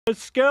a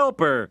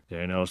scalper.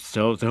 Then I'll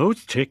sell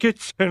those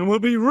tickets and we'll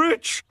be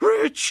rich,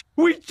 rich.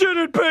 We did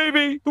it,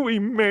 baby. We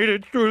made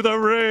it through the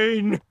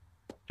rain.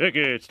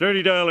 Tickets,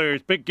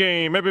 $30. Big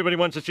game. Everybody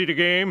wants to see the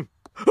game.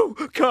 Oh,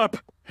 cop.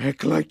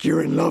 Act like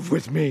you're in love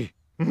with me.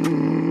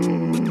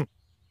 Oh,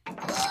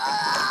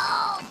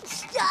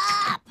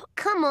 stop!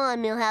 Come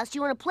on, Milhouse. Do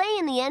you want to play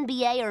in the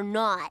NBA or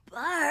not?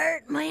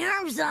 Bart, my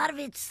arm's out of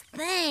its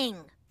thing.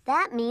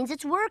 That means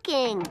it's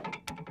working.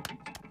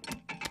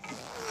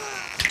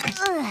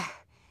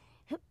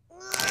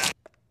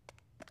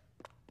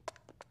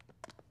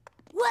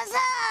 What's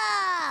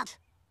up?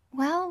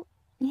 Well,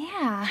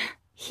 yeah.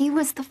 He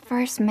was the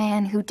first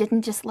man who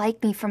didn't just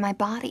like me for my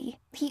body.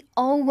 He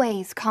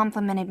always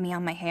complimented me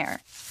on my hair.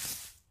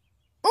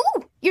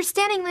 Ooh, your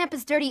standing lamp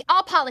is dirty.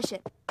 I'll polish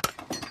it.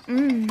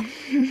 Ooh.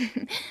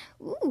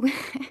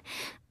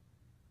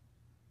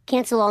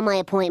 Cancel all my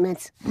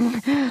appointments.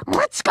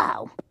 Let's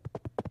go.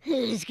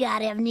 Who's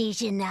got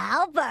amnesia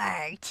now,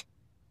 Bart?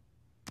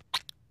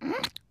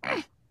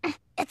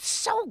 It's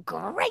so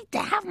great to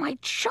have my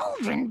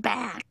children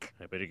back.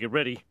 I better get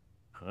ready.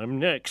 I'm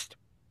next.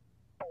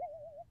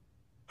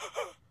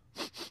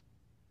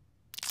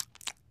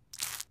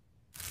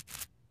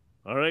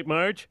 All right,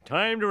 Marge.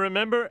 Time to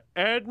remember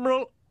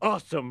Admiral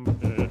Awesome.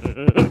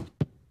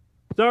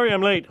 Sorry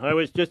I'm late. I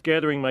was just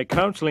gathering my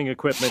counseling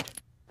equipment.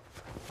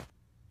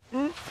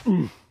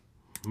 Ooh,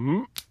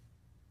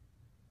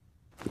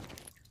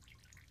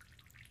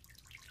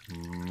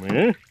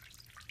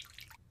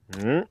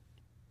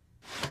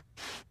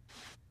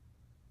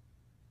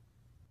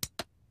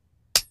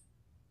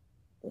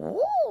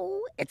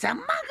 it's a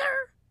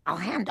mugger. I'll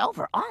hand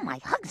over all my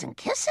hugs and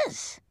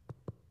kisses.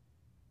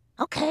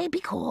 Okay, be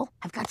cool.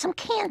 I've got some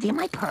candy in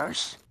my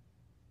purse.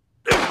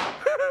 Ow!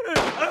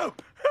 Ow!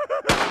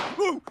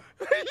 Ow!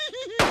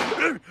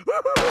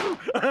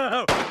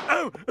 Ow!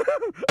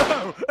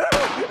 Ow!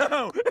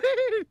 Ow!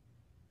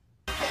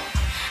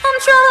 I'm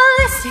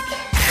troublistic.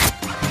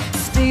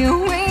 Stay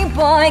away,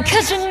 boy,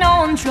 'cause you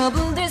know I'm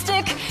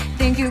troublistic.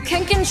 Think you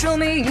can control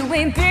me, you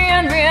ain't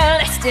being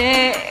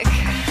realistic.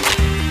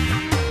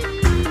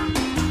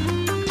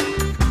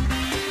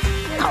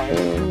 No.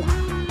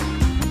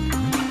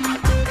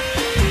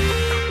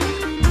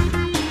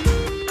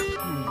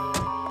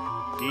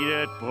 See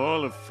that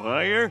ball of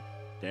fire?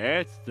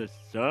 That's the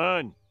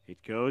sun.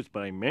 It goes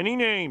by many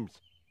names.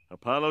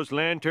 Apollo's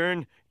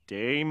lantern,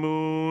 day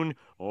moon,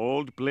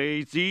 old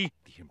blazy.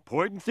 The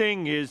important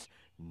thing is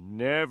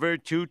never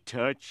to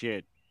touch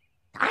it.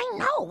 I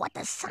know what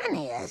the sun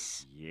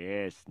is.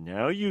 Yes,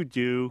 now you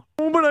do.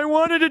 Oh, but I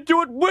wanted to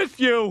do it with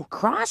you.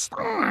 Crossed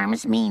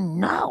arms mean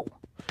no.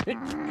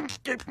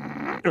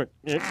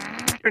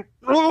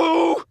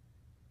 Oh!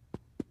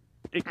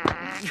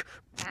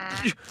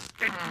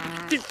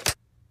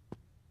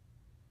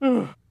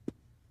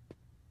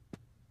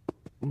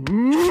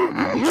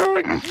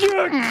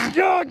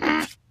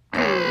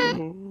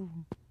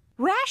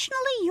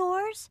 Rationally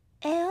yours,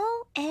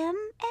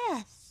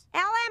 LMS.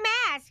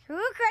 LMS? Who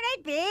could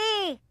it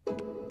be?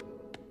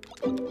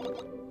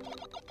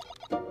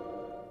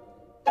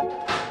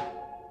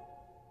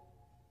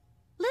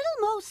 Little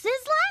Mo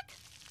Sizzlack?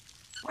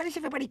 Why does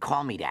everybody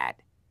call me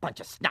that? Bunch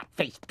of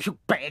snot-faced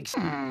puke bags.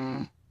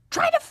 Try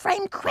to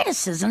frame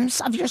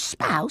criticisms of your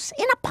spouse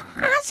in a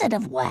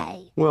positive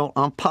way. Well,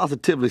 I'm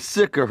positively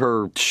sick of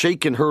her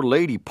shaking her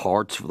lady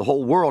parts for the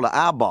whole world to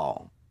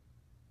eyeball.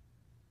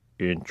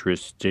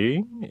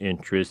 Interesting,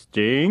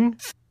 interesting.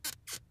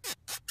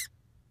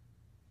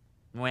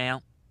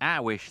 Well, I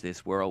wish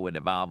this world would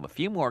evolve a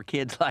few more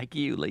kids like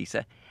you,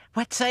 Lisa.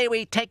 What say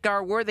we take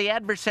our worthy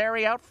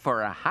adversary out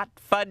for a hot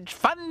fudge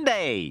fun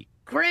day?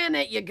 Cram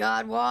it, you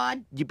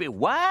godwad. You be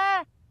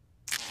what?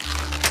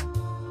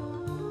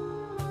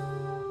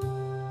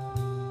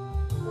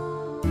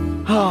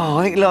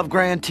 Oh, ain't love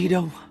grand,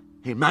 Tito?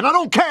 Hey, man, I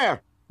don't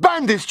care.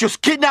 Bandits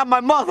just kidnapped my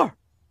mother.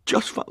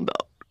 Just found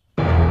out.